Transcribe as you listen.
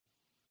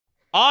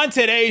On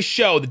today's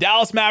show, the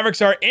Dallas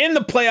Mavericks are in the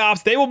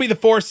playoffs. They will be the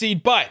 4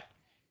 seed, but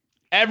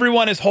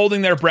everyone is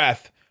holding their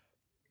breath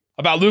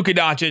about Luka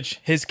Doncic,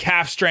 his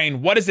calf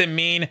strain. What does it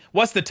mean?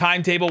 What's the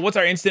timetable? What's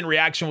our instant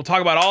reaction? We'll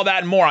talk about all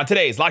that and more on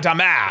today's Locked On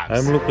Mavs.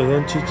 I'm Luka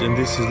Doncic, and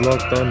this is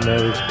Locked On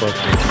Mavericks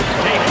podcast.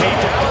 Hey,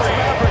 Dallas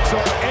Mavericks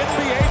are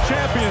NBA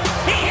champions.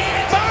 He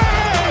hits!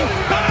 Bang!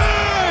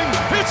 Bang!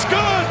 It's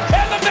good!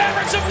 And the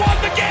Mavericks have won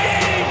the game!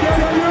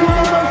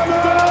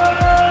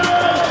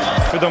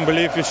 If you don't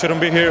believe, you shouldn't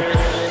be here.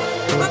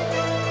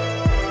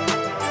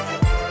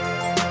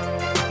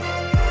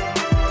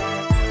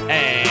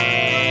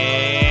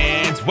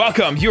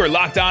 Welcome. You are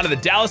locked on to the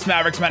Dallas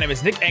Mavericks. My name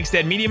is Nick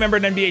Angstead, media member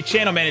and NBA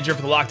channel manager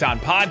for the Locked On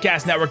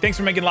Podcast Network. Thanks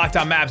for making Locked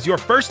On Mavs your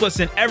first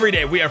listen every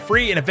day. We are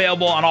free and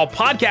available on all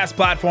podcast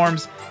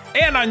platforms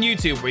and on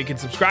YouTube, where you can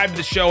subscribe to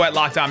the show at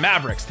Locked On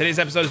Mavericks. Today's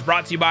episode is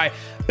brought to you by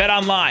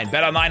BetOnline.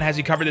 BetOnline has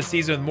you covered this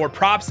season with more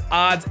props,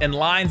 odds, and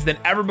lines than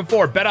ever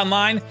before.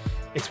 BetOnline,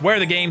 it's where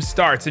the game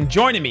starts. And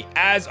joining me,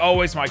 as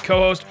always, my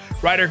co-host,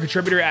 writer,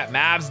 contributor at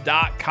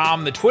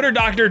Mavs.com, the Twitter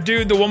doctor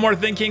dude, the One More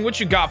Thing King. What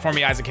you got for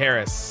me, Isaac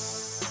Harris?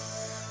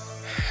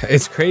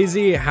 It's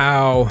crazy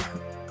how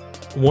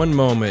one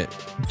moment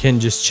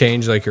can just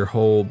change like your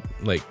whole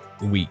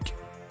week.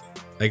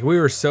 Like we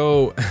were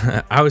so,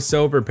 I was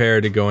so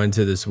prepared to go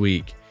into this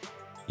week.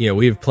 You know,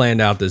 we've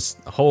planned out this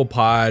whole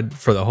pod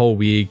for the whole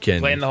week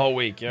and playing the whole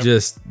week. Yep.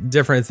 Just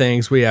different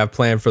things we have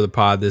planned for the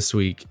pod this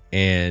week,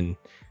 and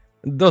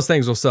those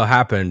things will still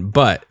happen,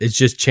 but it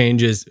just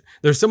changes.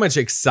 There's so much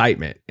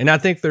excitement, and I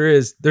think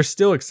there's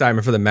still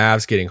excitement for the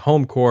Mavs getting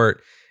home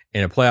court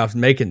in a playoffs,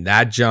 making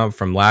that jump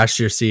from last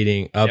year's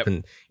seeding up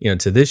and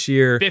to this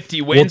year.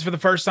 50 wins for the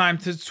first time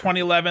since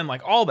 2011,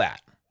 like all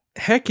that.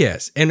 Heck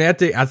yes. And I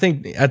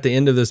think at the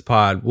end of this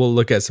pod, we'll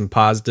look at some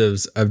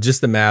positives of just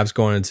the Mavs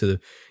going into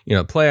the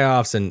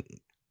playoffs and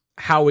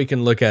how we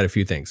can look at a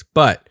few things.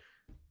 But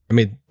I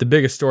mean, one of the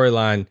biggest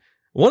storylines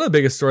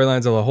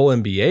of the whole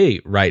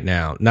NBA right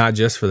now, not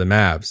just for the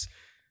Mavs,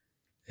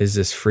 is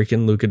this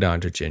freaking Luka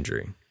Doncic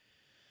injury.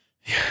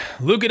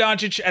 Luka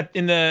Doncic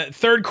in the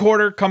third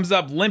quarter comes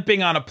up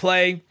limping on a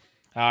play.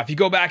 If you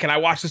go back and I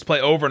watched this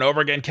play over and over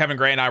again, Kevin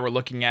Gray and I were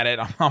looking at it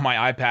on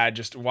my iPad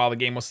just while the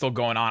game was still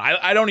going on.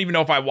 I don't even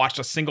know if I watched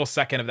a single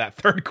second of that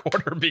third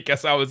quarter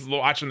because I was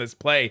watching this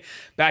play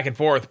back and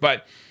forth.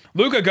 But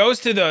Luka goes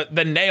to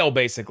the nail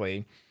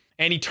basically,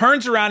 and he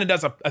turns around and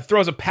does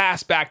throws a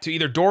pass back to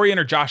either Dorian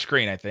or Josh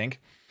Green, I think.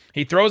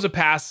 He throws a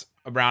pass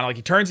around, like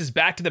he turns his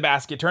back to the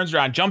basket, turns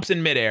around, jumps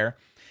in midair.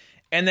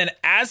 And then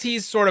as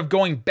he's sort of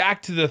going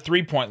back to the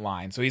 3-point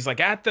line, so he's like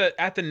at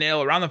the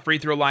nail around the free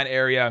throw line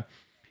area,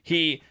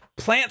 he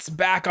plants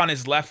back on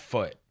his left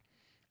foot,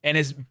 and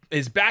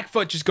his back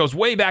foot just goes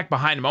way back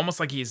behind him, almost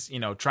like he's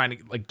trying to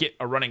like get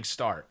a running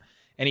start.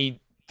 And he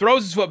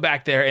throws his foot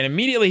back there, and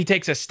immediately he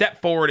takes a step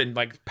forward and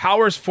like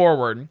powers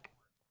forward,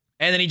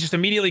 and then he just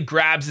immediately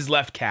grabs his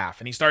left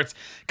calf and he starts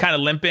kind of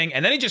limping,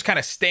 and then he just kind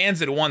of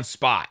stands at one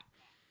spot.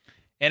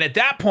 And at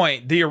that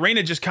point, the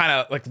arena just kind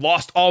of like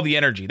lost all the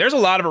energy. There's a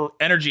lot of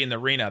energy in the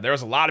arena. There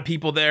was a lot of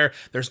people there.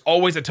 There's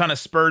always a ton of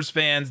Spurs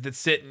fans that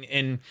sit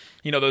in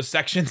those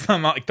sections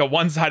on like the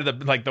one side of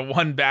the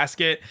one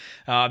basket,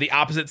 the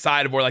opposite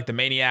side of where like the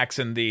Maniacs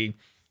and the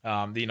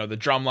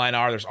Drumline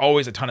are. There's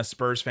always a ton of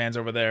Spurs fans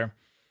over there.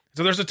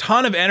 So there's a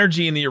ton of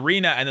energy in the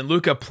arena, and then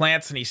Luka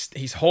plants and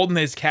he's holding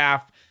his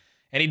calf,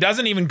 and he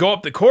doesn't even go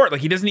up the court.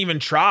 Like he doesn't even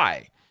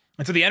try.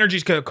 And so the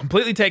energy's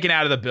completely taken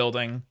out of the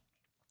building.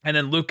 And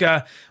then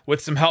Luka,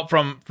 with some help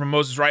from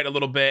Moses Wright a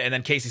little bit, and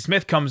then Casey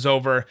Smith comes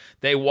over.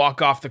 They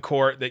walk off the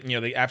court.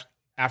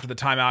 After the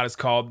timeout is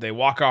called, they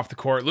walk off the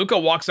court. Luka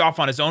walks off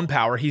on his own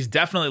power. He's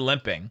definitely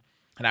limping,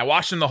 and I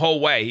watched him the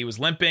whole way. He was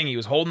limping. He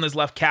was holding his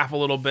left calf a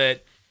little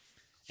bit,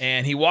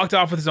 and he walked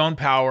off with his own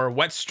power.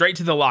 Went straight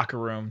to the locker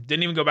room.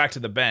 Didn't even go back to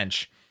the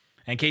bench.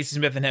 And Casey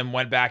Smith and him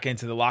went back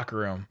into the locker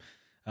room.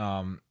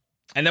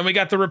 And then we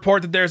got the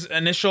report that there's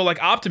initial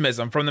like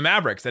optimism from the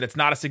Mavericks that it's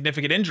not a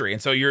significant injury.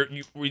 And so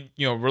you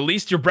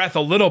released your breath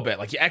a little bit,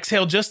 like you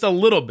exhaled just a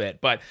little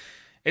bit, but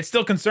it's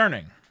still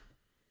concerning.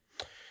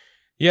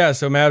 Yeah.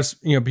 So Mavs,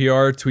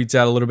 PR tweets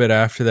out a little bit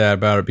after that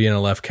about it being a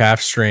left calf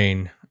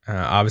strain.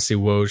 Obviously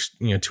Woj,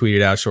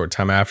 tweeted out a short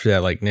time after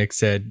that, like Nick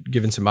said,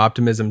 giving some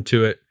optimism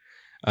to it.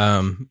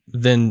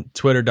 Then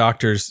Twitter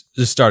doctors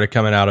just started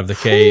coming out of the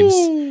caves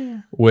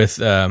with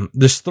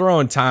just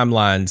throwing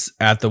timelines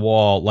at the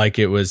wall like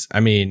it was.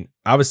 I mean,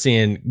 I was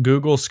seeing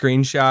Google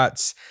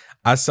screenshots.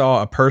 I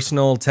saw a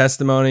personal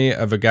testimony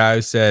of a guy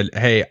who said,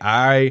 hey,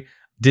 I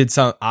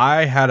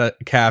had a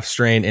calf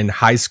strain in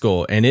high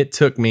school and it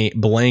took me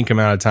blank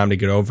amount of time to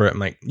get over it. I'm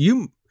like,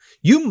 you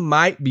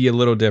might be a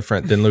little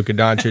different than Luka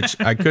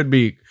Doncic. I could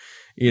be,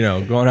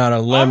 going out on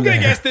a limb. I'm going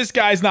to guess this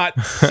guy's not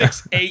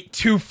 6'8",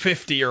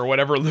 250 or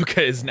whatever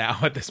Luka is now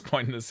at this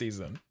point in the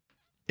season.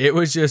 It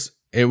was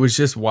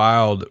just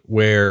wild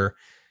where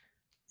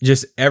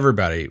just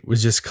everybody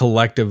was just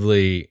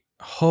collectively,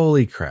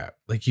 holy crap.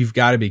 Like, you've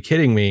got to be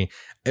kidding me.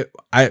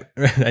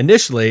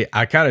 Initially,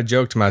 I kind of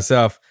joked to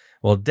myself,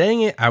 well,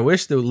 dang it, I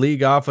wish the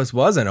league office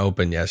wasn't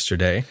open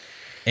yesterday.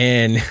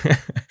 And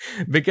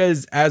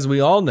because as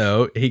we all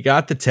know, he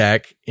got the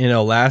tech,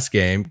 last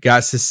game,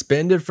 got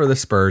suspended for the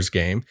Spurs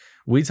game.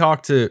 We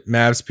talked to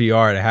Mavs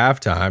PR at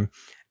halftime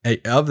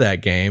of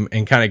that game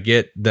and kind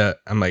of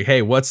I'm like,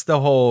 hey, what's the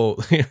whole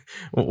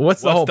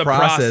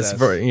process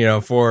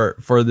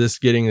for this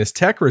getting this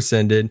tech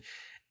rescinded?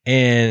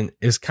 And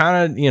it's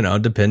kind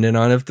of, dependent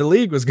on if the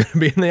league was going to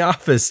be in the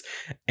office,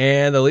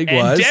 and the league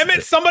was. Damn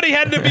it, somebody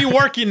had to be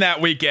working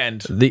that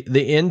weekend.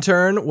 The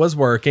intern was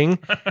working,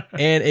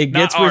 and it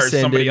gets ours,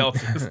 rescinded. Somebody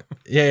else's.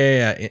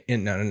 Yeah.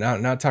 No,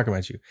 not talking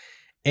about you.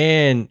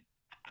 And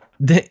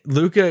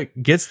Luka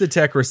gets the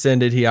tech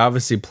rescinded. He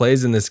obviously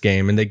plays in this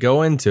game, and they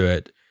go into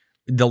it.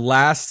 The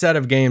last set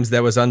of games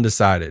that was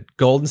undecided: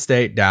 Golden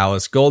State,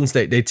 Dallas. Golden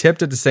State, they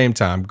tipped at the same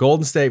time.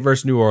 Golden State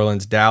versus New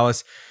Orleans.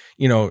 Dallas,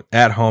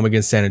 at home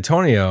against San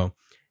Antonio.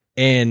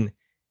 And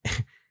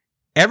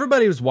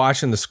everybody was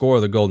watching the score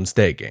of the Golden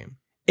State game,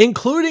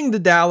 including the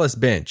Dallas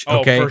bench.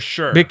 Okay, for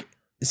sure.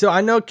 So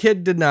I know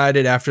Kid denied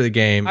it after the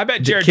game. I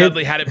bet Jared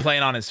Dudley had it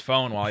playing on his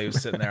phone while he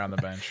was sitting there on the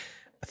bench.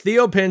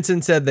 Theo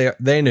Pinson said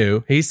they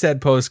knew. He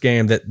said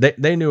post-game that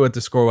they knew what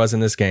the score was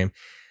in this game.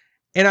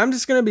 And I'm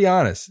just going to be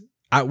honest.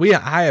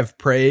 I have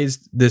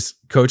praised this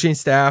coaching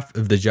staff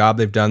of the job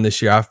they've done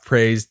this year. I've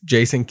praised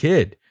Jason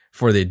Kidd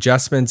for the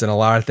adjustments and a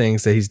lot of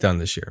things that he's done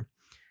this year.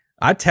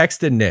 I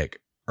texted Nick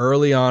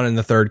early on in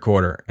the third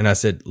quarter, and I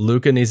said,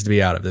 Luka needs to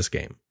be out of this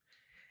game.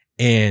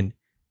 And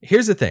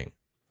here's the thing.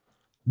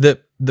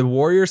 The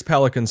Warriors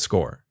Pelicans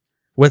score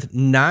with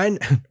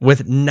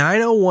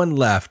 9:01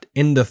 left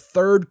in the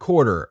third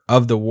quarter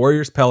of the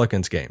Warriors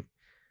Pelicans game.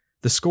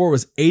 The score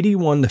was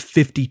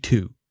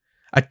 81-52,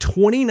 a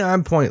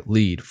 29-point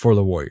lead for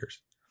the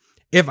Warriors.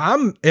 If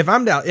I'm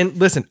down, and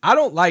listen, I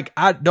don't like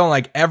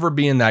ever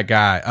being that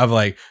guy of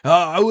like, oh,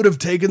 I would have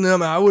taken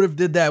them, I would have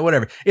did that,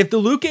 whatever. If the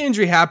Luka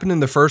injury happened in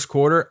the first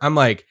quarter, I'm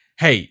like,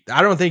 hey,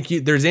 I don't think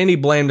there's any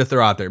blame to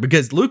throw out there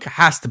because Luka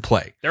has to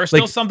play. There's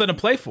still something to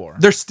play for.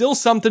 There's still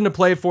something to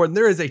play for, and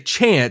there is a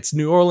chance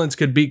New Orleans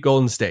could beat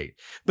Golden State.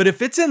 But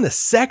if it's in the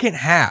second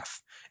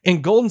half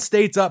and Golden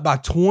State's up by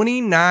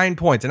 29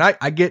 points, and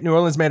I get New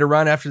Orleans made a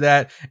run after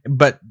that,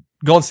 but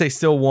Golden State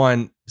still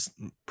won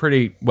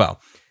pretty well.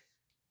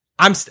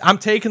 I'm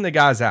taking the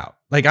guys out.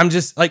 Like, I'm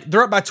just like,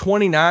 they're up by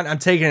 29. I'm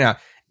taking it out.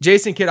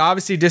 Jason Kidd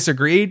obviously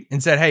disagreed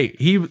and said, hey,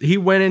 he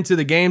went into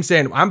the game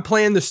saying, I'm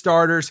playing the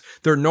starters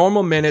their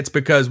normal minutes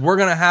because we're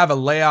going to have a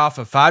layoff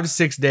of 5 to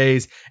 6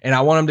 days and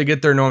I want them to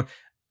get their normal.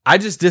 I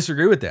just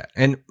disagree with that.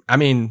 And I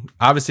mean,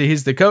 obviously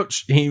he's the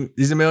coach.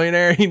 He's a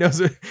millionaire. He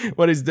knows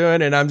what he's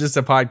doing. And I'm just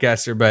a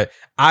podcaster, but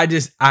I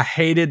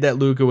hated that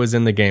Luka was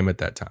in the game at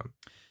that time.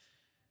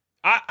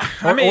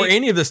 Or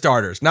any of the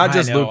starters, not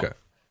just Luka.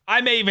 I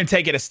may even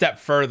take it a step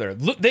further.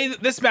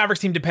 This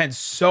Mavericks team depends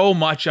so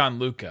much on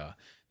Luka.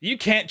 You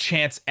can't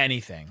chance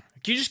anything.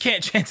 You just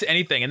can't chance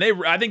anything. And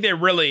I think they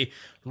really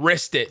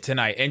risked it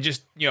tonight and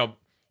just,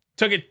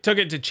 took it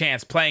to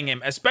chance playing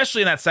him,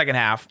 especially in that second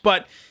half.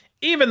 But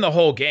even the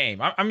whole game,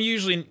 I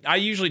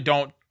usually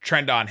don't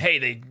trend on,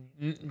 hey,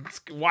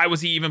 why was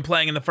he even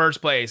playing in the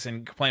first place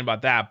and complain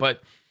about that.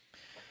 But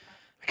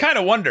I kind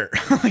of wonder,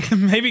 like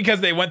maybe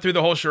because they went through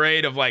the whole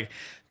charade of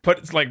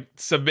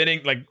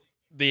submitting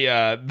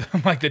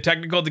the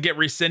technical to get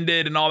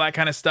rescinded and all that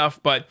kind of stuff.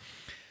 But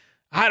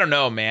I don't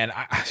know, man.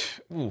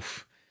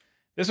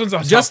 This one's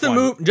a just tough to one.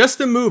 move, just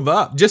to move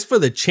up, just for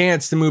the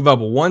chance to move up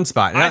one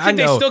spot. And I think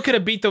they still could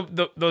have beat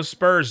those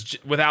Spurs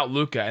without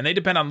Luka, and they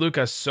depend on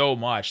Luka so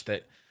much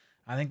that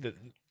I think that,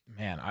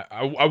 man,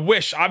 I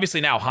wish,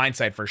 obviously now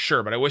hindsight for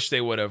sure, but I wish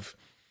they would have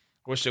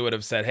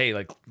said, hey,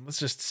 like, let's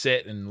just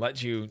sit and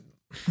let you,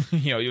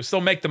 you'll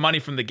still make the money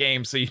from the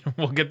game, so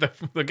we'll get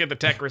the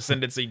tech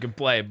rescinded so you can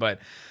play, but.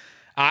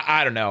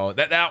 I don't know.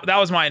 That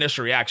was my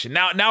initial reaction.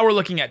 Now we're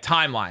looking at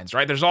timelines,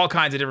 right? There's all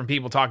kinds of different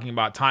people talking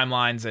about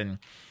timelines, and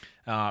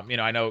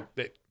I know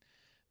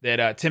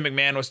that Tim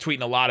McMahon was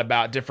tweeting a lot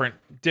about different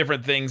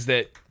things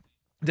that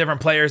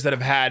different players that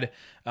have had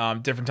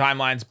different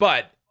timelines.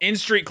 But In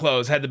Street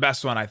Clothes had the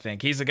best one, I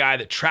think. He's a guy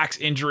that tracks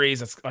injuries.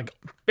 That's like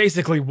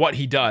basically what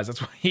he does.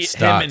 That's what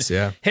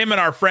him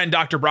and our friend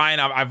Dr. Brian.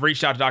 I've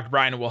reached out to Dr.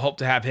 Brian, and we'll hope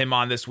to have him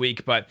on this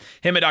week. But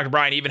him and Dr.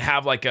 Brian even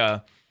have like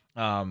a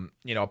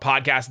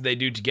podcast that they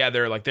do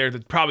together. Like they're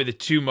probably the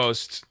two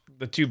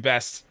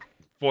best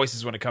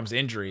voices when it comes to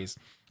injuries.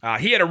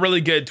 He had a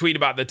really good tweet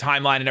about the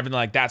timeline and everything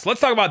like that. So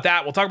let's talk about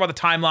that. We'll talk about the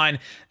timeline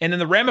and then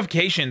the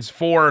ramifications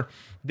for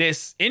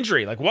this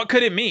injury. Like, what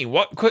could it mean?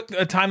 What could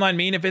a timeline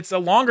mean if it's a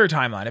longer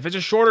timeline? If it's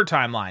a shorter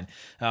timeline?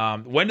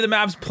 When do the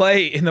Mavs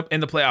play in the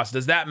playoffs?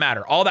 Does that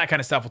matter? All that kind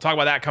of stuff. We'll talk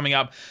about that coming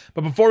up.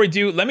 But before we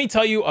do, let me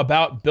tell you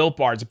about Built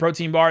Bar. It's a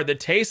protein bar that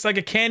tastes like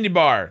a candy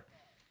bar.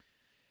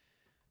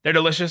 They're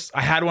delicious.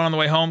 I had one on the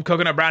way home.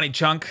 Coconut brownie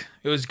chunk.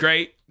 It was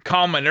great.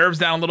 Calm my nerves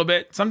down a little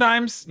bit.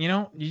 Sometimes, you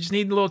just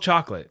need a little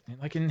chocolate.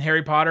 Like in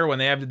Harry Potter when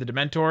they have the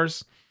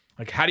Dementors.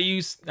 Like, how do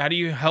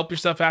you help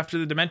yourself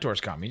after the Dementors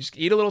come? You just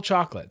eat a little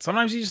chocolate.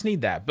 Sometimes you just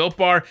need that. Built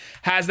Bar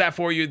has that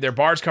for you. Their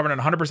bar's covered in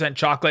 100%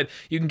 chocolate.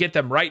 You can get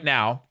them right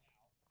now.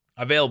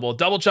 Available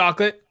double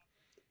chocolate,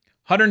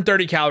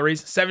 130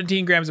 calories,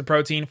 17 grams of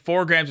protein,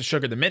 4 grams of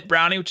sugar. The mint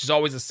brownie, which is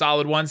always a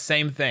solid one,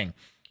 same thing.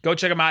 Go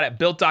check them out at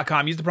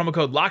built.com. Use the promo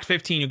code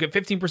LOCKED15. You'll get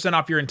 15%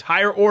 off your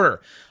entire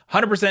order.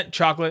 100%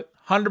 chocolate,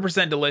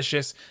 100%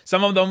 delicious.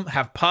 Some of them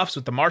have puffs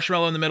with the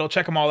marshmallow in the middle.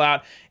 Check them all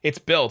out. It's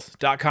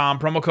built.com.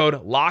 Promo code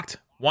LOCKED15,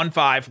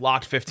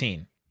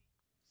 LOCKED15.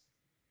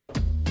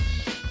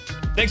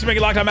 Thanks for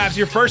making Locked On Mavs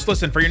your first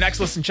listen. For your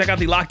next listen, check out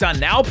the Locked On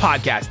Now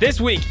podcast.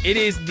 This week, it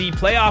is the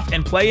playoff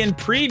and play-in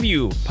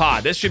preview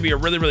pod. This should be a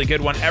really, really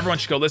good one. Everyone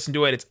should go listen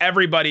to it. It's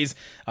everybody's,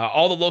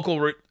 all the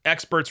local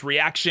experts'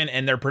 reaction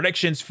and their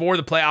predictions for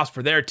the playoffs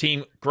for their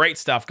team. Great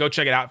stuff. Go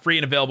check it out. Free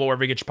and available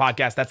wherever you get your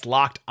podcast. That's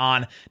Locked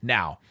On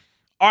Now.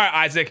 All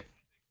right, Isaac.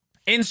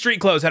 In Street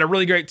Clothes had a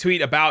really great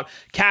tweet about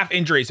calf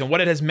injuries and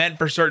what it has meant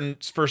for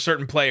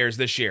certain players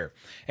this year.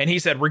 And he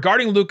said,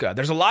 regarding Luka,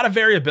 there's a lot of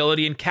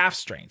variability in calf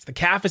strains. The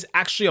calf is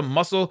actually a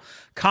muscle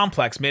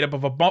complex made up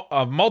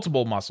of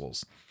multiple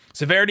muscles.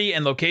 Severity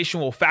and location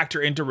will factor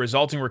into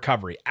resulting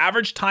recovery.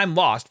 Average time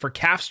lost for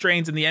calf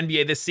strains in the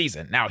NBA this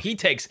season. Now, he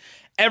takes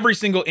every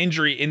single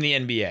injury in the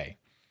NBA.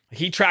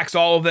 He tracks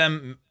all of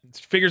them,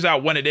 figures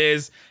out when it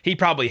is. He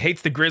probably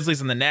hates the Grizzlies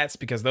and the Nets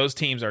because those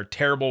teams are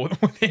terrible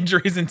with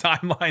injuries and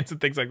timelines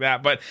and things like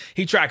that. But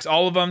he tracks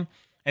all of them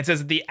and says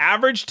that the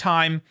average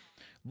time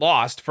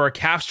lost for a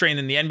calf strain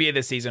in the NBA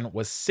this season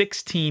was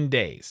 16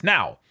 days.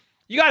 Now,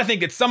 you got to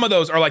think that some of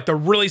those are like the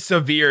really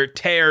severe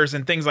tears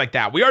and things like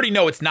that. We already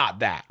know it's not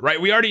that,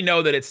 right? We already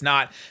know that it's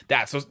not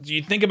that. So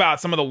you think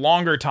about some of the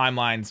longer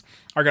timelines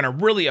are going to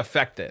really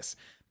affect this.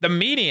 The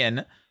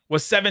median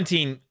was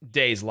 17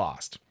 days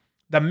lost.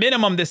 The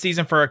minimum this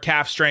season for a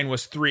calf strain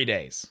was 3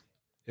 days,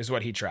 is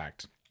what he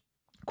tracked.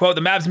 Quote,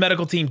 the Mavs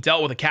medical team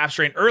dealt with a calf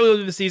strain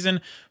earlier this season.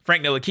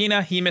 Frank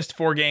Ntilikina, he missed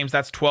 4 games.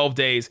 That's 12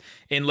 days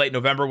in late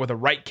November with a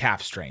right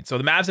calf strain. So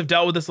the Mavs have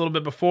dealt with this a little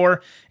bit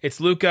before. It's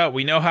Luka.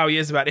 We know how he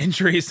is about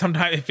injuries.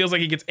 Sometimes it feels like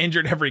he gets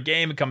injured every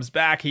game and comes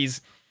back. He's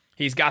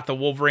got the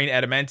Wolverine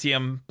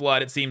adamantium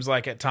blood, it seems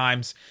like at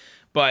times.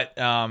 But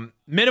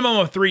minimum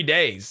of 3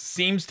 days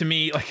seems to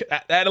me like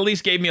that at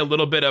least gave me a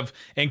little bit of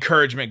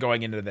encouragement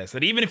going into this.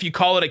 That even if you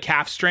call it a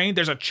calf strain,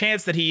 there's a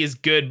chance that he is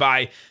good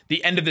by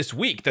the end of this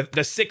week.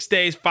 The 6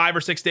 days, 5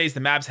 or 6 days the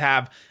Mavs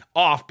have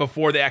off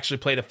before they actually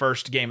play the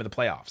first game of the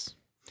playoffs.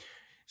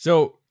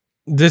 So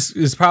this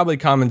is probably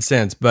common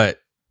sense, but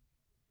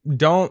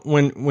don't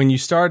when you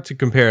start to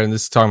compare, and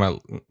this is talking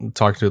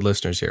to the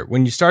listeners here,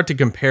 when you start to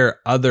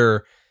compare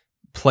other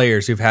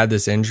players who've had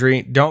this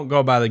injury, don't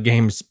go by the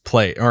games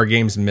played or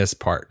games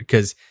missed part,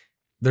 because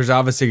there's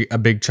obviously a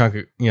big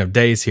chunk of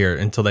days here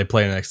until they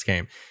play the next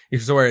game.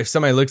 So where if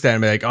somebody looks at it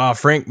and be like, oh,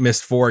 Frank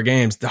missed 4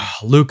 games,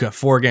 Luka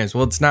 4 games.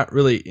 Well, it's not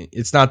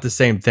the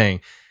same thing.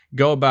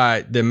 Go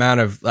by the amount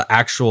of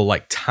actual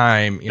like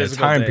time,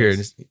 time period.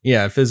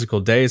 Yeah,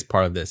 physical days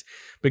part of this,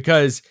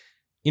 because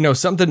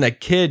something that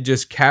Kid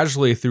just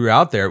casually threw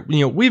out there.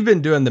 We've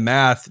been doing the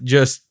math,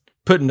 just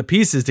putting the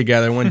pieces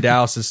together when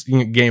Dallas'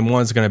 game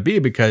 1 is going to be,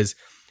 because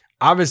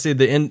obviously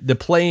the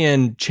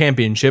play-in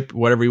championship,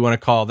 whatever you want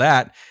to call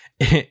that,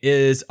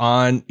 is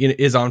on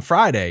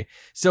Friday.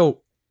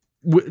 So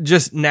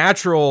just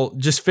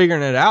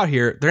figuring it out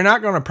here, they're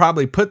not going to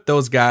probably put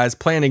those guys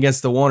playing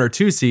against the 1 or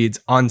 2 seeds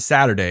on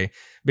Saturday,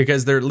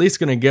 because they're at least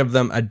going to give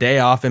them a day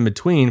off in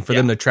between for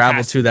them to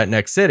travel to that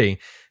next city.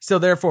 So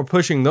therefore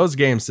pushing those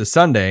games to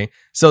Sunday.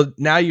 So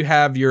now you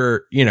have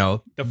your,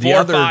 the 4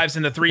 5s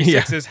and the 3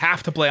 6s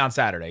have to play on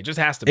Saturday. It just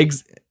has to be.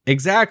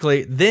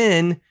 Exactly.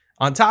 Then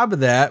on top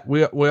of that,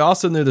 we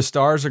also knew the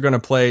Stars are going to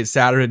play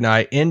Saturday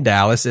night in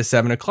Dallas at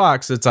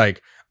 7:00. So it's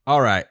like, all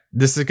right,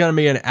 this is going to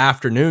be an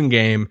afternoon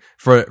game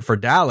for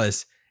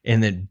Dallas.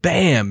 And then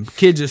bam,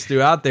 Kid just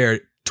threw out there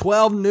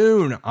 12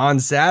 noon on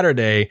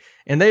Saturday.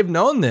 And they've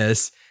known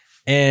this.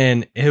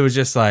 And it was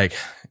just like,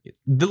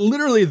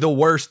 literally the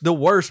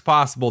worst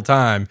possible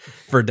time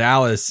for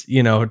Dallas,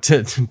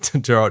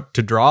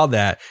 to draw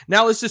that.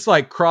 Now let's just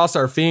like cross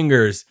our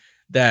fingers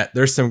that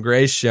there's some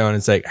grace shown.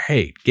 It's like,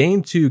 hey,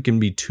 game 2 can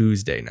be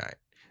Tuesday night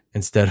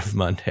instead of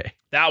Monday.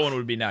 That one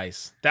would be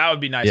nice. That would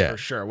be nice for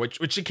sure.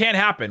 Which it can't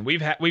happen.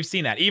 We've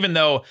seen that. Even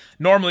though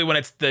normally when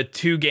it's the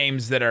 2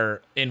 games that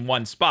are in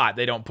one spot,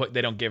 they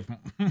don't give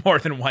more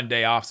than 1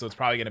 day off. So it's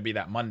probably going to be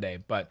that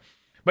Monday.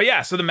 But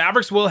yeah, so the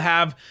Mavericks will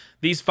have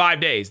these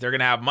 5 days. They're going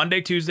to have Monday,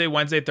 Tuesday,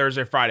 Wednesday,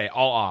 Thursday, Friday,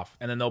 all off.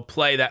 And then they'll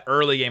play that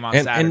early game on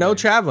Saturday. And no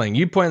traveling.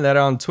 You pointed that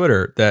out on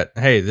Twitter that,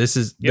 hey,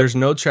 there's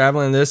no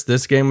traveling in this.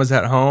 This game was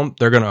at home.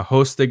 They're going to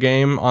host the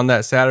game on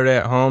that Saturday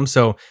at home.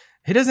 So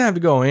he doesn't have to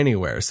go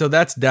anywhere. So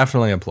that's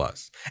definitely a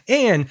plus.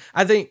 And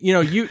I think,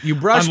 you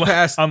brush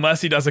past.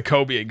 Unless he does a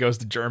Kobe and goes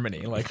to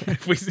Germany. Like,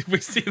 if we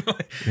see.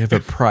 Like, we have a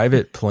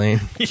private plane.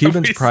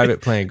 Cuban's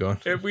private plane going.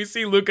 If we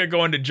see Luka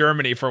going to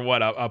Germany for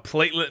what? A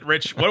platelet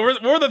rich.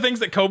 What were the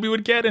things that Kobe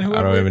would get? And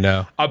I don't even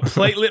know. A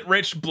platelet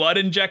rich blood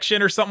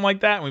injection or something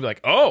like that. And we'd be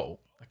like, oh.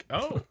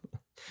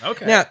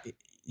 Okay. Now,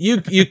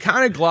 you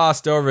kind of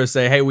glossed over and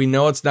say, hey, we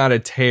know it's not a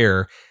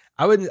tear.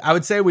 I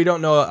would say we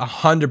don't know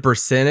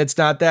 100%. It's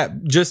not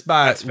that, just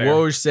by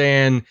Woj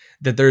saying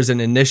that there's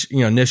an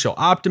initial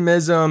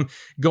optimism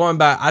going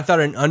by. I thought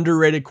an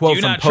underrated quote.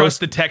 Do you not trust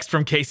the text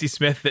from Casey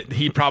Smith that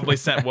he probably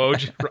sent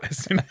Woj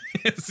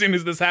as soon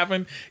as this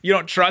happened? You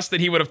don't trust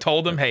that he would have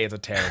told him, "Hey, it's a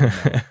terrible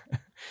night."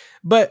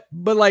 But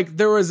like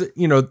there was,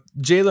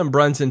 Jalen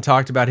Brunson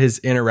talked about his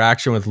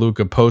interaction with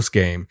Luka post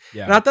game.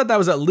 Yeah. And I thought that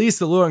was at least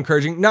a little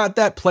encouraging. Not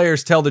that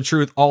players tell the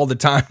truth all the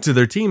time to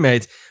their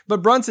teammates,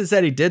 but Brunson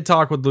said he did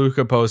talk with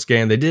Luka post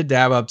game. They did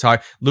dab up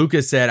talk.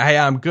 Luka said, "Hey,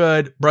 I'm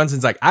good."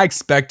 Brunson's like, "I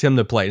expect him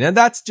to play." Now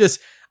that's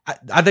just,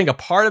 I think a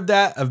part of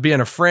that, of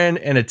being a friend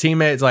and a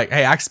teammate, is like,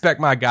 "Hey, I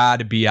expect my guy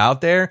to be out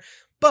there."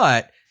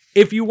 But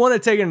if you want to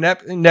take a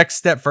next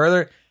step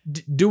further,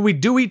 do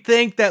we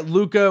think that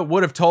Luka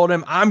would have told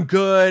him, "I'm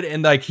good,"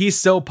 and like he's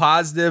so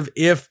positive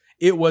if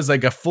it was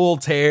like a full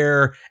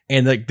tear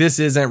and like this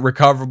isn't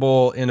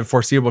recoverable in the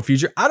foreseeable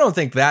future? I don't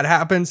think that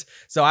happens.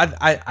 So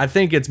I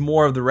think it's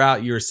more of the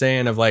route you were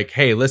saying of like,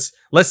 hey, let's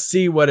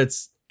see what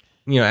it's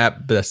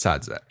at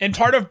besides that. And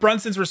part of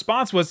Brunson's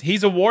response was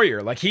he's a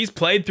warrior. Like he's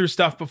played through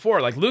stuff before.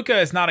 Like Luka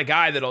is not a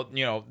guy that'll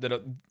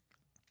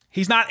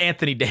he's not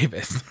Anthony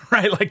Davis,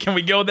 right? Like, can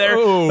we go there?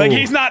 Oh. Like,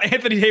 he's not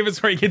Anthony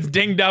Davis where he gets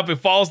dinged up and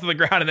falls to the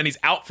ground and then he's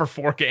out for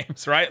 4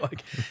 games, right?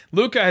 Like,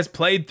 Luka has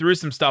played through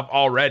some stuff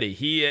already.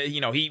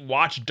 He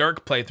watched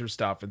Dirk play through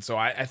stuff. And so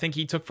I think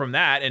he took from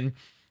that. And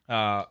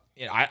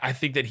I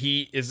think that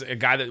he is a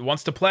guy that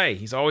wants to play.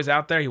 He's always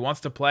out there. He wants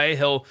to play.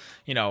 He'll,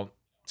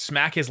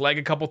 smack his leg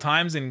a couple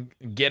times and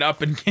get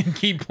up and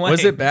keep playing.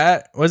 Was it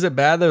bad?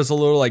 There was a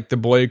little like the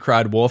boy who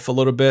cried wolf a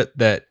little bit,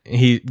 that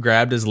he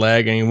grabbed his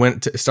leg and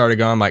he started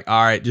going like,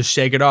 "All right, just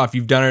shake it off.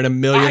 You've done it a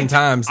million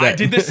times." I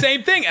did the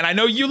same thing. And I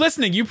know you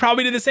listening, you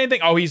probably did the same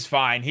thing. "Oh, he's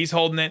fine. He's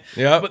holding it."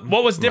 Yeah. But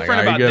what was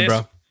different about this?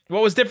 Bro?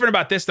 What was different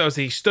about this though is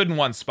he stood in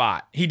one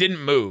spot. He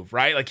didn't move,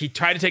 right? Like he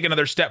tried to take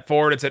another step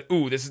forward and said,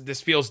 "Ooh, this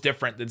feels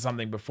different than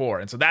something before."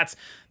 And so that's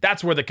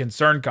where the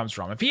concern comes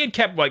from. If he had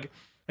kept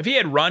if he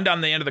had run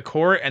down the end of the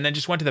court and then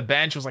just went to the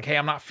bench, was like, "Hey,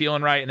 I'm not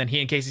feeling right," and then he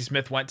and Casey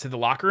Smith went to the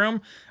locker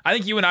room, I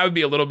think you and I would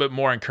be a little bit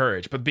more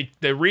encouraged. But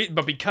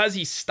because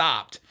he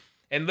stopped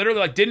and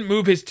literally like didn't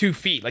move his 2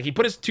 feet, like he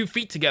put his 2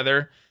 feet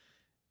together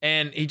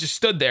and he just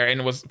stood there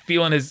and was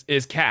feeling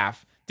his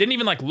calf, didn't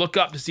even like look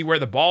up to see where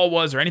the ball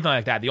was or anything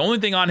like that. The only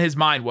thing on his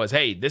mind was,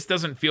 "Hey, this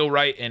doesn't feel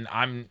right, and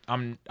I'm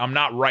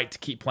not right to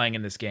keep playing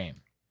in this game."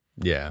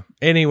 Yeah,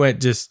 and he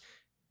went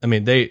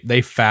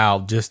they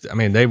fouled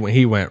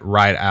he went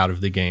right out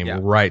of the game,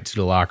 right to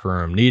the locker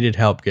room, needed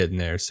help getting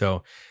there.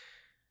 So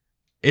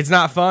it's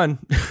not fun.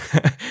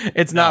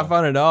 It's not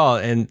fun at all.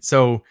 And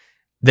so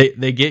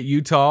they get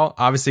Utah.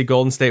 Obviously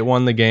Golden State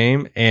won the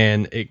game,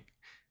 and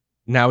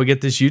now we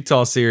get this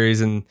Utah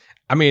series. And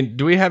I mean,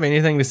 do we have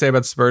anything to say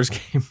about the Spurs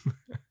game?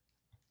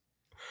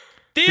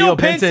 Theo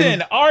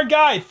Pinson, our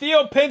guy,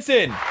 Theo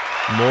Pinson.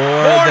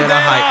 More than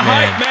a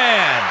hype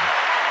man.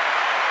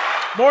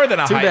 More than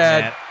a hype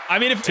man. I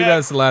mean, too bad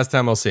it's the last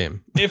time we'll see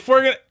him. If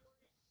we're gonna,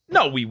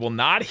 no, we will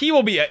not. He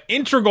will be an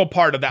integral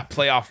part of that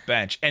playoff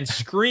bench and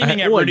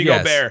screaming at Rudy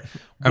Gobert.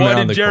 What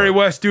did Jerry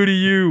West do to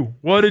you?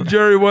 What did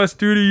Jerry West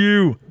do to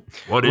you?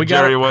 What did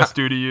Jerry West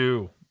do to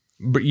you?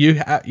 But you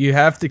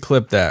have to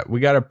clip that. We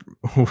gotta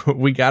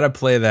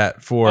play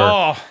that for.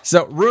 Oh,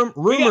 so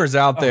rumors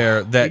out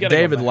there that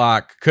David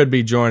Locke could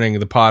be joining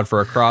the pod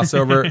for a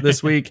crossover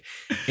this week,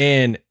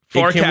 and.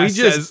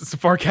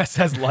 Forecast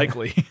says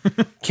likely.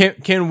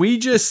 Can we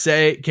just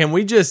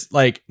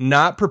like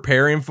not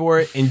preparing for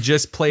it and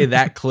just play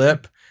that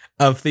clip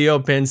of Theo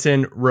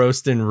Pinson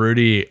roasting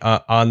Rudy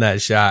on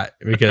that shot,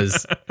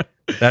 because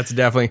that's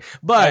definitely.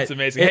 But that's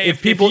amazing. Hey,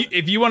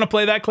 if you want to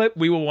play that clip,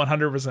 we will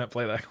 100%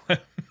 play that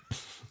clip.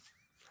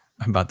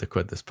 I'm about to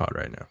quit this pod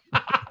right now.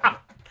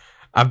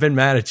 I've been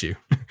mad at you.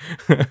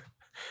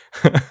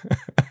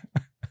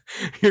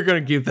 You're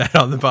gonna keep that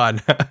on the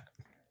pod.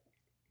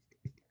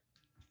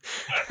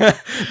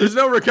 There's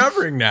no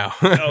recovering now.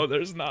 No,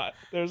 there's not.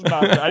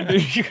 I knew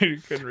you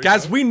couldn't.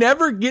 Guys, we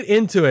never get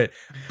into it.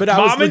 But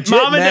Mom and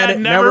Dad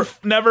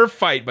never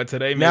fight. But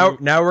today, now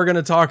we're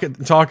gonna talk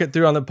it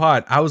through on the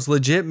pod. I was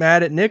legit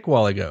mad at Nick a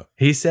while ago.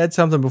 He said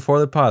something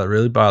before the pod that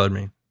really bothered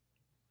me.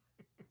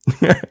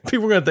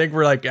 People are gonna think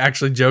we're like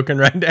actually joking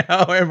right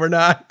now, and we're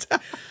not.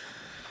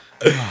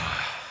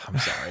 I'm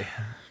sorry.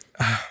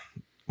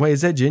 Wait,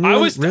 is that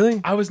genuine? Really?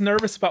 I was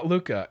nervous about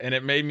Luka, and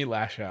it made me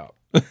lash out.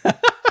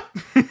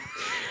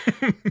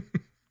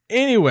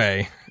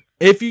 Anyway,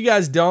 if you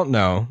guys don't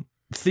know,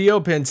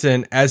 Theo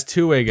Pinson as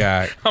two-way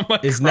guy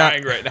is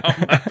crying right now.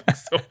 I'm laughing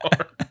so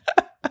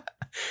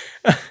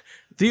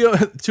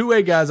hard.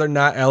 Two-way guys are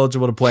not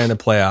eligible to play in the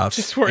playoffs.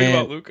 Just worried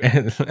about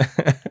Luka.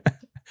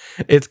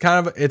 It's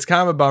kind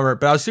of a bummer,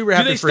 but I was super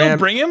happy for him. Do they still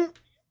bring him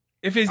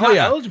if he's not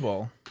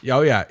eligible?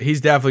 Oh yeah, he's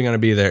definitely going to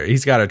be there.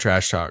 He's got a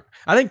trash talk.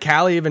 I think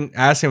Callie even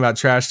asked him about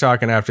trash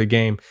talking after the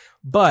game,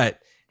 but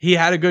he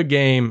had a good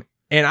game.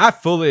 And I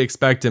fully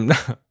expect him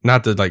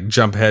not to like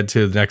jump ahead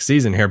to the next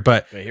season here,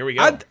 but okay, here we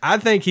go. I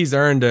think he's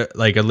earned a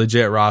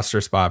legit roster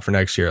spot for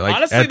next year. Like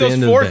honestly,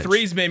 those 4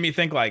 threes made me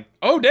think like,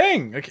 oh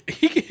dang, like,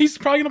 he's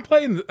probably gonna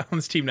play on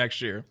this team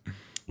next year.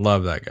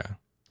 Love that guy.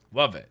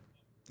 Love it.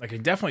 Like,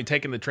 he's definitely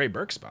taking the Trey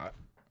Burke spot.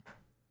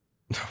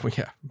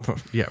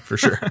 Yeah, for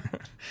sure.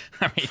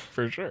 I mean,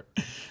 for sure.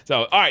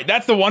 So, all right,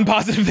 that's the one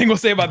positive thing we'll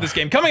say about this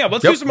game. Coming up,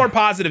 let's do some more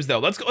positives, though.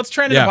 Let's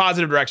trend in a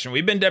positive direction.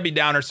 We've been Debbie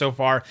Downer so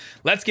far.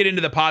 Let's get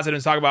into the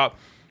positives, talk about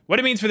what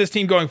it means for this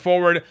team going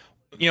forward.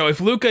 You know,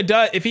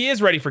 if he is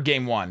ready for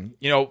game 1,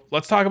 you know,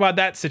 let's talk about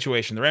that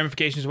situation, the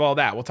ramifications of all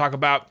that. We'll talk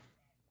about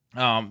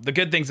the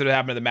good things that have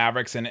happened to the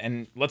Mavericks,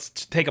 and let's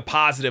take a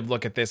positive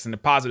look at this and a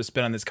positive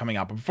spin on this coming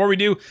up. But before we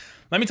do,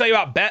 let me tell you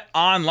about Bet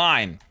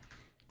Online.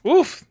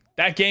 Oof.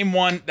 That game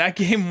one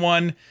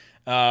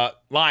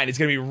line is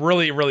going to be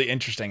really, really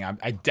interesting.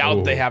 I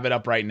doubt they have it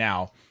up right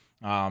now.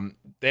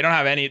 They don't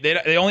have any.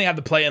 They only have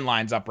the play-in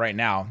lines up right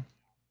now.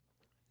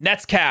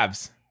 Nets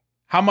Cavs.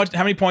 How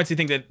many points do you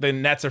think that the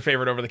Nets are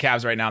favored over the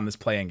Cavs right now in this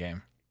play-in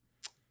game?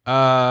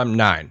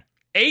 9.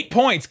 8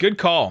 points. Good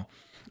call.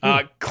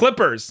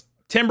 Clippers.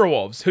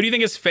 Timberwolves. Who do you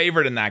think is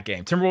favored in that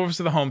game? Timberwolves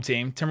are the home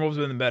team. Timberwolves have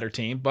been the better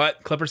team,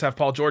 but Clippers have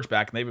Paul George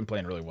back, and they've been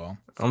playing really well.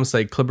 I'm going to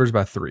say Clippers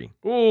by 3.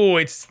 Ooh,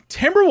 it's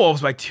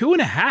Timberwolves by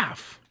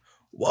 2.5.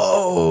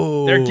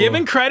 Whoa. They're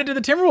giving credit to the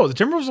Timberwolves.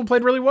 The Timberwolves have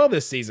played really well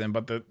this season,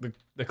 but the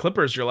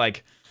Clippers, you're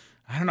like,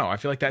 I don't know. I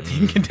feel like that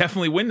team can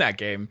definitely win that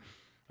game.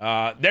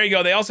 There you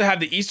go. They also have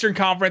the Eastern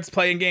Conference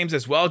playing games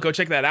as well. Go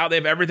check that out. They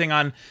have everything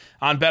on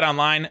Bet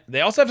Online. They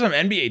also have some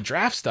NBA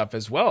draft stuff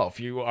as well. If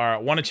you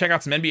want to check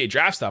out some NBA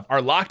draft stuff,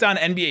 our Locked On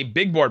NBA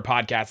Big Board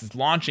podcast is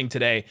launching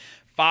today.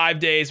 5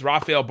 days.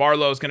 Rafael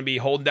Barlow is going to be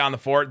holding down the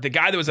fort. The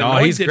guy that was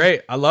anointed. Oh, he's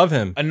great. I love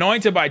him.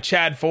 Anointed by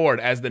Chad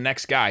Ford as the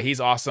next guy. He's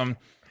awesome.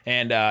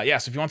 And so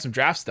if you want some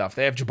draft stuff,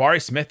 they have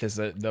Jabari Smith as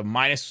the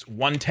minus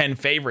 110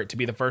 favorite to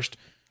be the first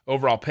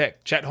overall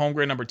pick. Chet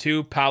Holmgren number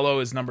 2. Paolo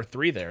is number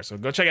 3 there. So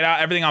go check it out.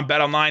 Everything on Bet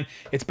Online.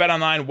 It's Bet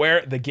Online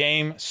where the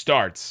game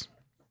starts.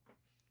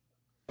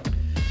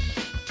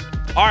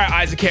 All right,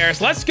 Isaac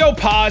Harris, let's go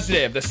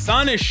positive. The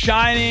sun is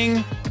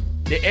shining.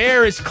 The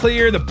air is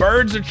clear. The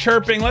birds are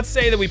chirping. Let's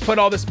say that we put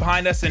all this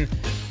behind us, and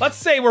let's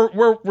say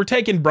we're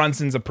taking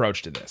Brunson's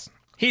approach to this.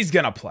 He's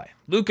gonna play.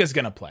 Luka's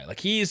gonna play. Like,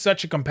 he is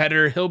such a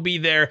competitor. He'll be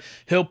there.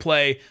 He'll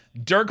play.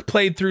 Dirk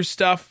played through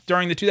stuff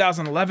during the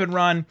 2011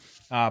 run.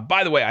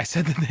 By the way, I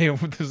said that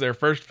this was their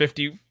first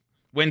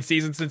 50-win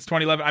season since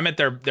 2011. I meant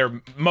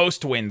their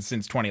most wins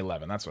since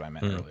 2011. That's what I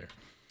meant earlier.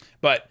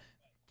 But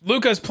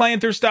Luka's playing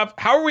through stuff.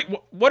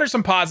 What are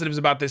some positives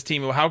about this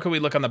team? How can we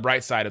look on the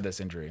bright side of this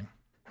injury?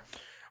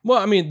 Well,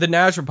 I mean, the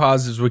natural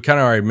positives, we kind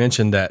of already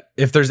mentioned that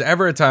if there's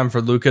ever a time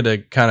for Luka to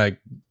kind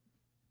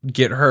of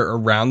get hurt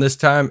around this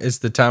time, it's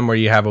the time where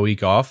you have a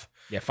week off.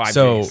 Yeah, 5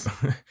 days.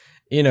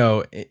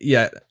 So,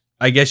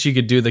 I guess you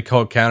could do the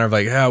cold counter of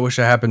like, I wish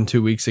it happened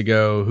 2 weeks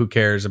ago. Who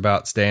cares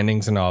about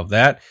standings and all of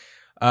that?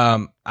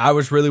 I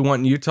was really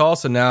wanting Utah,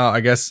 so now I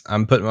guess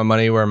I'm putting my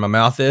money where my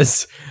mouth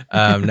is.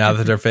 Now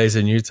that they're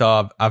facing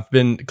Utah, I've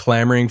been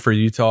clamoring for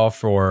Utah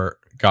for,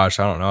 gosh,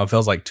 I don't know, it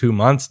feels like 2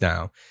 months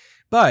now.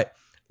 But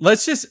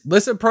let's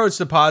approach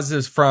the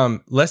positives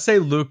from, let's say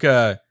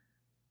Luka,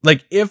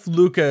 like if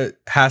Luka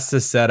has to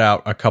set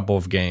out a couple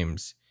of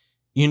games,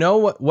 you know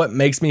what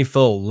makes me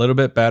feel a little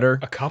bit better?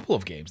 A couple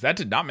of games. That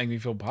did not make me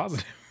feel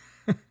positive.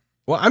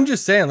 Well, I'm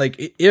just saying, like,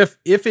 if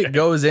it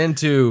goes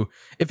into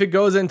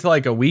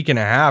like a week and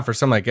a half or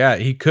something like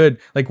that, he could,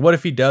 like, what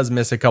if he does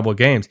miss a couple of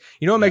games?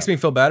 You know what makes me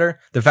feel better?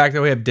 The fact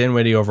that we have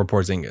Dinwiddie over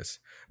Porzingis.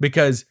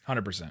 Because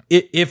 100%.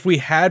 If we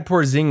had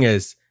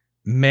Porzingis,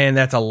 man,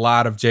 that's a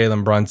lot of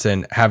Jalen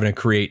Brunson having to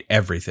create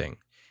everything,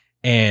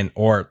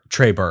 or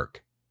Trey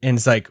Burke. And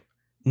it's like,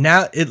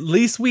 now at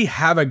least we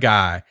have a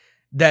guy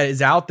that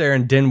is out there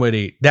in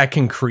Dinwiddie that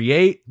can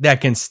create, that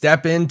can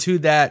step into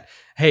that.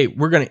 Hey,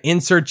 we're going to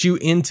insert you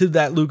into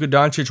that Luka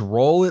Doncic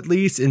role at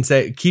least and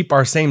say, keep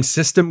our same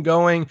system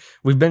going.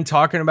 We've been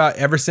talking about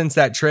ever since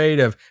that trade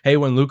of, hey,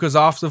 when Luka's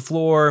off the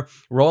floor,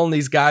 rolling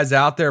these guys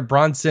out there,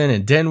 Brunson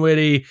and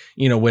Dinwiddie,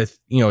 with,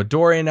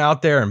 Dorian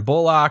out there and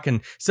Bullock.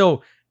 And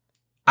so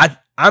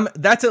I'm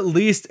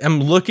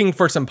looking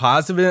for some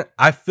positive.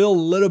 I feel a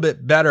little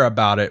bit better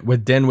about it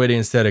with Dinwiddie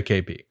instead of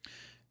KP.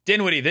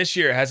 Dinwiddie this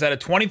year has had a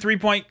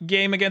 23-point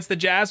game against the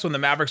Jazz when the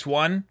Mavericks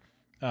won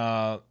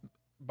by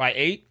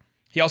 8.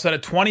 He also had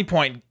a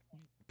 20-point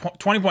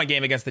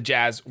game against the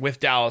Jazz with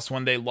Dallas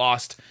when they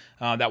lost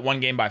that one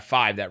game by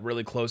 5, that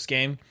really close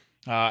game.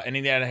 And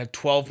he had a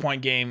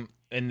 12-point game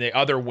in the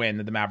other win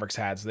that the Mavericks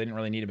had, so they didn't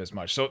really need him as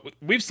much. So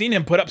we've seen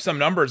him put up some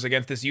numbers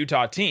against this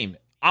Utah team.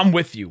 I'm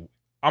with you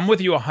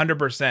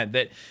 100%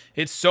 that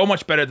it's so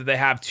much better that they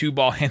have 2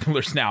 ball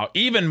handlers now,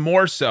 even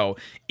more so.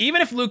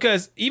 Even if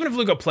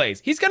Luka plays,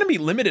 he's going to be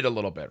limited a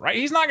little bit, right?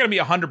 He's not going to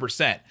be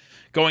 100%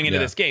 going into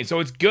this game. So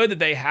it's good that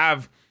they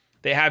have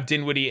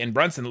Dinwiddie and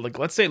Brunson. Like,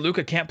 let's say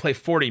Luka can't play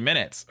 40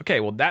 minutes.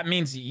 Okay, well, that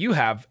means you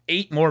have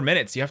 8 more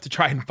minutes. You have to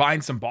try and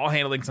find some ball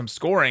handling, some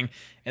scoring,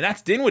 and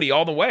that's Dinwiddie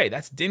all the way.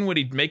 That's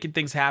Dinwiddie making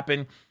things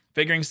happen.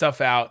 figuring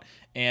stuff out.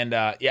 And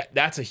yeah,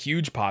 that's a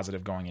huge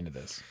positive going into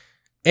this.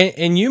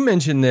 And you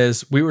mentioned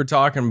this, we were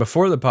talking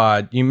before the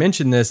pod, you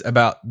mentioned this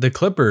about the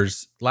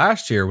Clippers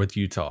last year with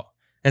Utah.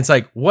 And it's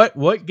like,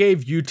 what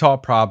gave Utah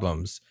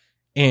problems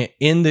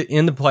in the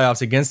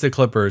playoffs against the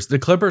Clippers? The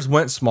Clippers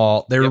went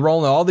small. They were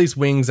rolling all these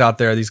wings out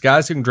there, these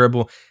guys who can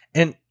dribble,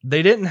 and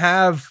they didn't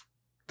have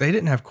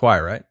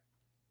Kawhi, right?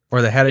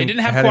 Or they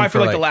didn't have Kawhi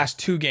for like the last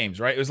 2 games,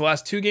 right? It was the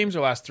last 2 games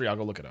or last 3. I'll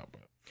go look it up.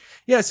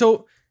 Yeah,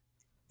 so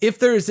if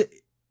there's,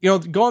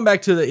 going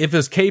back to if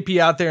there's KP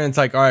out there and it's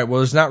like, all right,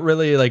 well, there's not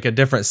really like a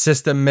different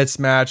system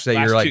mismatch that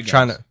you're like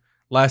trying to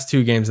last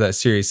 2 games of that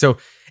series. So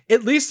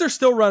at least they're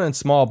still running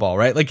small ball,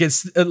 right? Like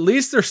at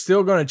least they're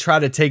still going to try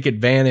to take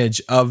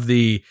advantage of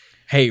the,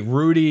 hey,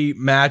 Rudy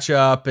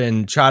matchup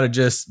and try to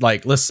just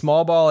like, let's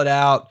small ball it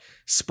out,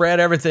 spread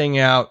everything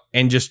out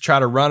and just try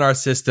to run our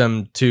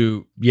system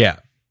to,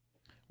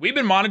 We've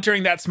been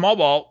monitoring that small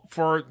ball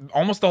for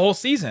almost the whole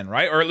season,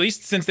 right? Or at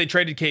least since they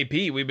traded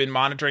KP, we've been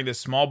monitoring this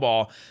small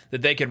ball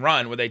that they can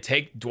run where they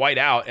take Dwight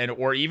out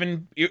or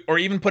even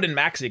put in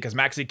Maxey, because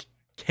Maxey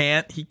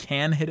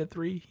can hit a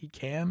 3. He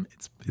can.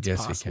 It's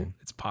yes, possible. He can.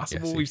 It's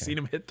possible. Yes, We've seen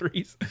him hit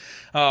 3s.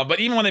 But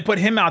even when they put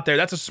him out there,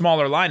 that's a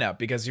smaller lineup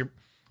because you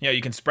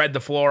can spread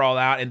the floor all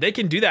out, and they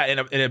can do that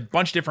in a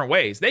bunch of different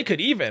ways. They could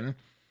even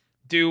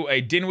do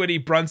a Dinwiddie,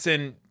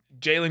 Brunson,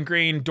 Jalen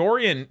Green,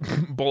 Dorian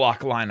Bullock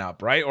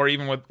lineup, right? Or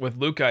even with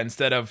Luka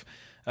instead of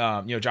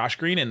Josh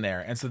Green in there.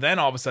 And so then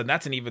all of a sudden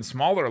that's an even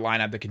smaller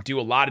lineup that can do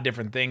a lot of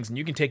different things, and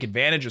you can take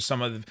advantage of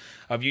some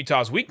of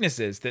Utah's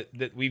weaknesses that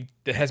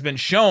has been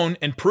shown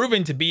and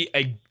proven to be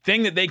a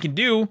thing that they can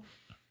do.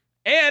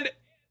 And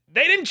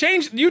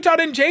Utah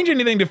didn't change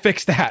anything to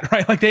fix that,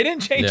 right? Like they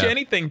didn't change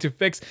anything to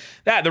fix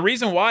that. The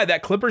reason why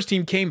that Clippers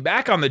team came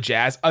back on the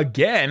Jazz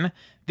again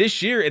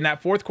this year in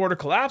that fourth quarter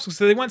collapse was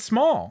so they went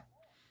small.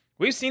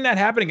 We've seen that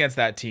happen against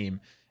that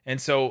team.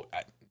 And so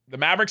the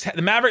Mavericks,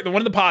 one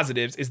of the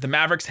positives is the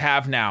Mavericks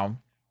have now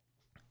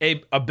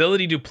a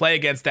ability to play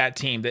against that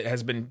team that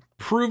has been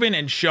proven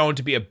and shown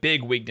to be a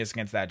big weakness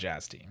against that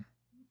Jazz team.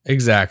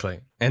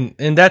 Exactly. And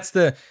that's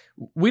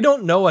we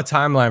don't know a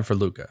timeline for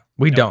Luka.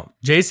 We don't.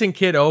 Jason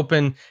Kidd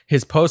opened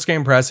his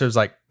post-game presser was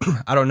like,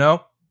 I don't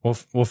know.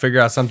 We'll figure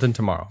out something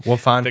tomorrow. We'll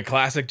find the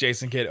classic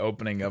Jason Kidd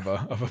opening of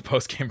a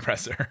post-game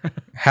presser.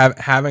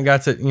 Haven't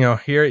got to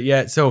hear it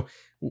yet. So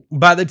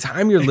by the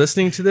time you're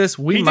listening to this,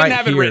 he didn't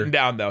have it written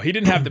down though. He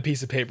didn't have the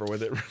piece of paper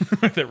with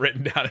it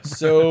written down.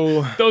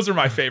 So those are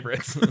my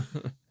favorites.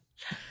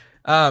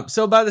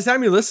 So by the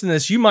time you listen to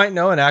this, you might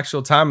know an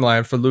actual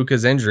timeline for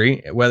Luka's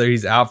injury, whether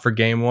he's out for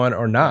game 1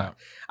 or not.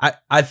 Yeah.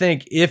 I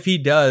think if he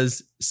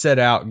does sit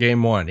out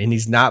game 1 and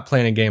he's not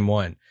playing in game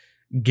 1,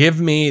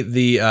 give me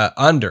the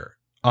under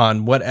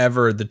on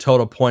whatever the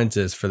total points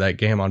is for that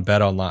game on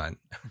BetOnline,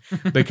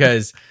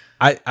 because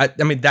I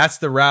mean that's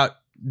the route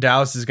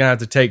Dallas is going to have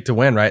to take to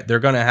win, right? They're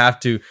going to have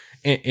to,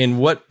 and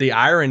what the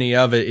irony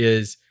of it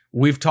is,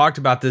 we've talked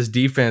about this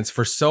defense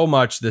for so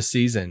much this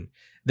season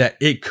that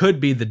it could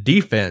be the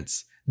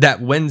defense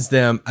that wins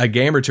them a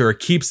game or two or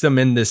keeps them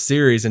in this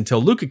series until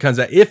Luka comes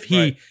out. If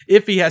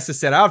he has to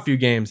set out a few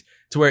games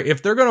to where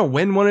if they're going to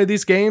win one of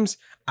these games,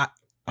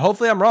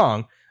 hopefully I'm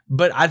wrong,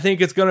 but I think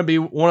it's going to be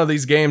one of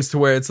these games to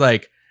where it's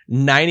like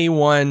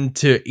 91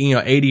 to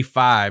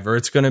 85, or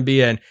it's going to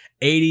be an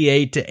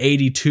 88 to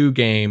 82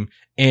 game.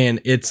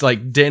 And it's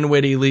like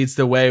Dinwiddie leads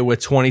the way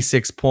with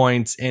 26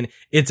 points, and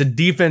it's a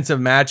defensive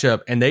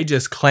matchup, and they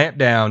just clamped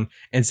down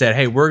and said,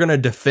 hey, we're going to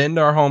defend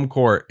our home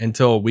court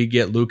until we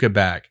get Luka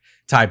back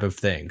type of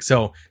thing.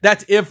 So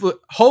that's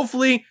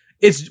hopefully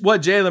it's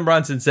what Jalen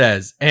Brunson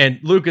says, and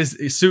Luka's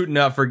suiting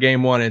up for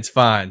game 1, it's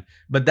fine.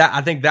 But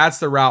I think that's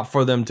the route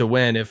for them to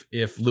win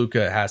if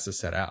Luka has to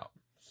set out.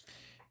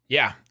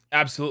 Yeah,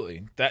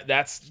 absolutely.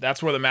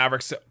 That's where the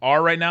Mavericks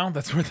are right now.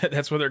 That's where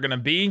they're going to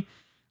be.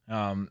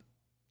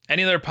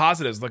 Any other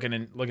positives looking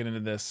into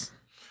this?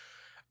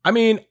 I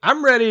mean,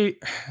 I'm ready.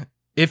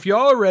 If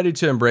y'all are ready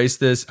to embrace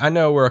this, I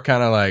know we're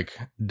kind of like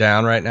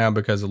down right now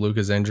because of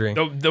Luka's injury.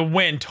 The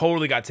win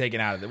totally got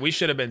taken out of it. We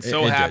should have been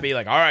so happy. Did.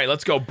 Like, all right,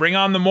 let's go, bring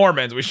on the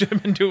Mormons. We should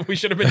have been doing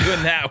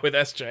that with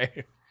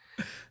SJ.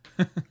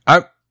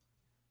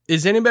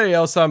 Is anybody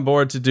else on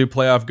board to do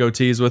playoff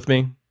goatees with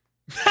me?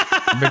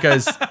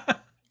 Because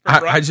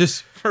I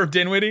just for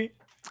Dinwiddie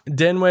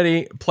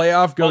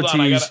playoff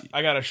goatees.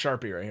 I got a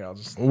Sharpie right here. I'll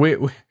just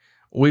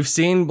we've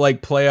seen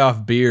like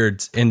playoff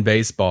beards in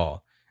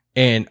baseball,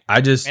 and the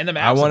Mavs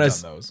have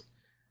done those.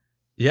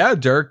 Yeah,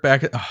 Dirk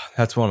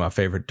that's one of my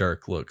favorite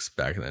Dirk looks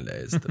back in the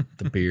days,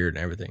 the beard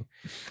and everything.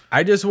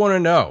 I just want to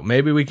know,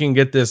 maybe we can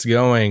get this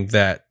going.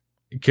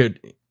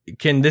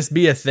 Can this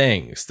be a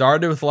thing?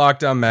 Started with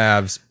Locked On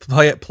Mavs,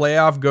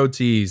 playoff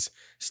goatees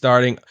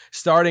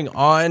starting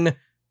on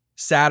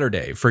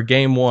Saturday for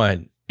game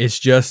 1. It's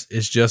just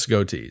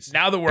goatees.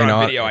 Now that we're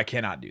on video, I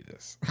cannot do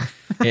this.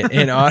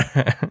 In honor,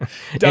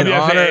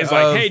 WFA is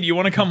like, hey, do you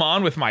want to come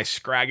on with my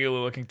scraggly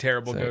looking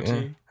terrible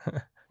goatee?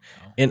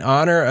 In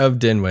honor of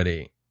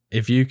Dinwiddie,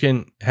 if you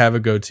can have a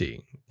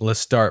goatee, let's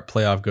start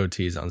playoff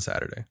goatees on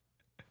Saturday.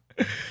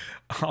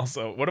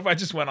 Also, what if I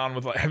just went on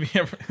with like, have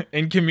you ever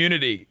in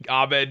Community?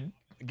 Abed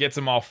gets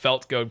them all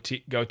felt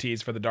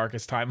goatees for the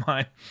darkest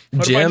timeline.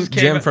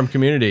 Jim from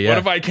Community. Yeah. What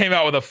if I came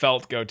out with a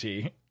felt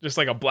goatee, just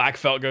like a black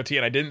felt goatee,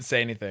 and I didn't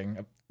say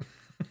anything?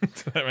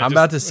 I'm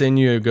about to send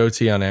you a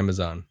goatee on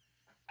Amazon.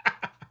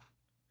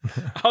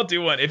 I'll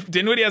do one. If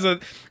Dinwiddie has all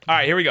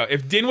right, here we go.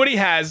 If Dinwiddie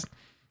has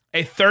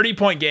a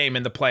 30-point game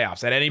in the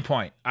playoffs at any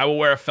point, I will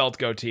wear a felt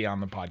goatee on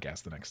the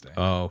podcast the next day.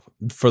 Oh,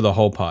 for the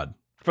whole pod.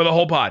 For the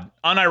whole pod,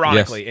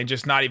 unironically, and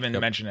just not even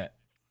mention it.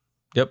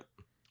 Yep.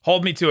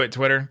 Hold me to it,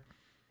 Twitter.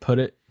 Put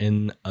it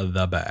in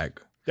the bag.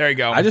 There you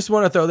go. I just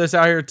want to throw this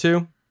out here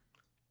too.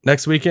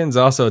 Next weekend's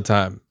also a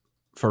time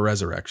for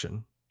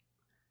resurrection.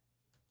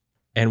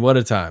 And what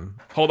a time.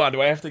 Hold on,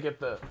 do I have to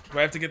get the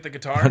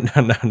guitar?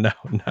 No.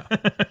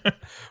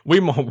 We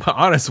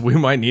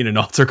might need an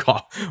altar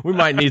call. We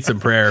might need some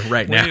prayer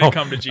right now. We need to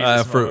come to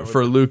Jesus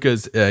for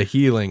Luka's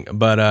healing.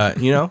 But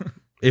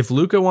if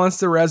Luka wants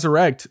to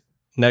resurrect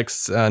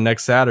next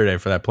Saturday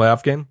for that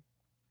playoff game,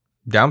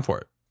 down for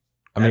it.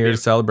 I'm here to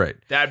celebrate.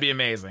 That'd be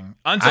amazing.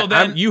 Until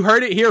then, you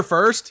heard it here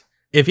first.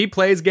 If he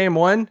plays game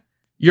 1,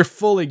 you're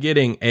fully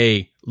getting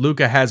a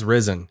Luka has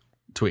risen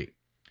tweet.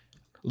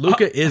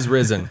 Luka is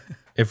risen.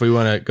 If we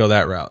want to go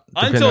that route.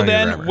 Until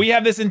then, we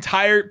have this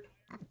entire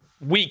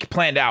week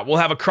planned out. We'll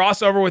have a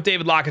crossover with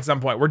David Locke at some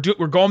point.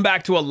 We're going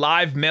back to a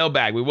live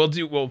mailbag.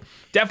 We'll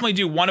definitely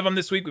do one of them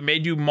this week. We may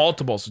do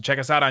multiple, so check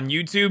us out on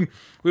YouTube.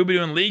 We'll be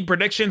doing league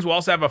predictions. We'll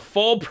also have a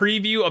full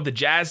preview of the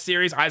Jazz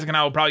series. Isaac and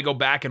I will probably go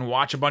back and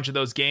watch a bunch of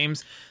those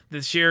games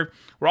this year.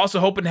 We're also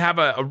hoping to have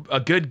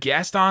a good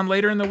guest on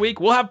later in the week.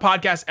 We'll have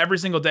podcasts every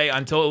single day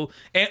until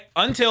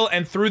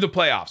and through the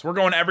playoffs. We're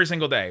going every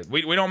single day.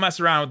 We don't mess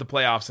around with the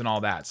playoffs and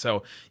all that.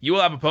 So you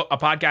will have a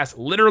podcast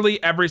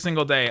literally every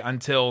single day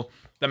until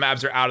the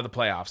Mavs are out of the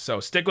playoffs. So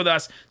stick with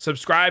us.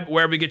 Subscribe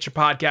wherever you get your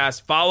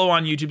podcast. Follow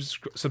on YouTube.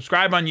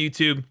 Subscribe on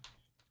YouTube.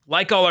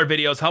 Like all our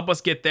videos. Help us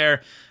get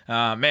there.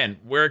 Man,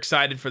 we're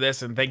excited for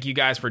this, and thank you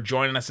guys for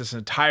joining us this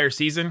entire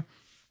season.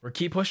 We're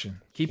keep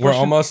pushing. We're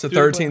almost at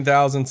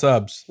 13,000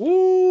 subs.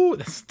 Woo!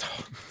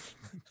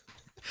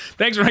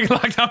 Thanks for making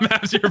Locked On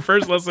Mavs your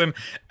first listen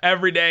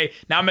every day.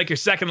 Now make your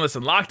second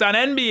listen Locked On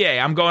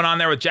NBA. I'm going on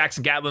there with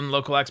Jackson Gatlin,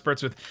 local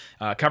experts with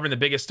covering the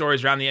biggest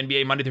stories around the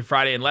NBA Monday through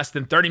Friday in less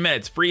than 30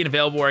 minutes. Free and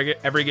available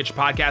wherever you get your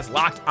podcast.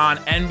 Locked On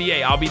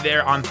NBA. I'll be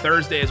there on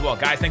Thursday as well.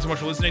 Guys, thanks so much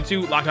for listening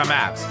to Locked On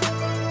Mavs.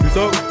 Peace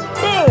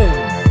out. Boom!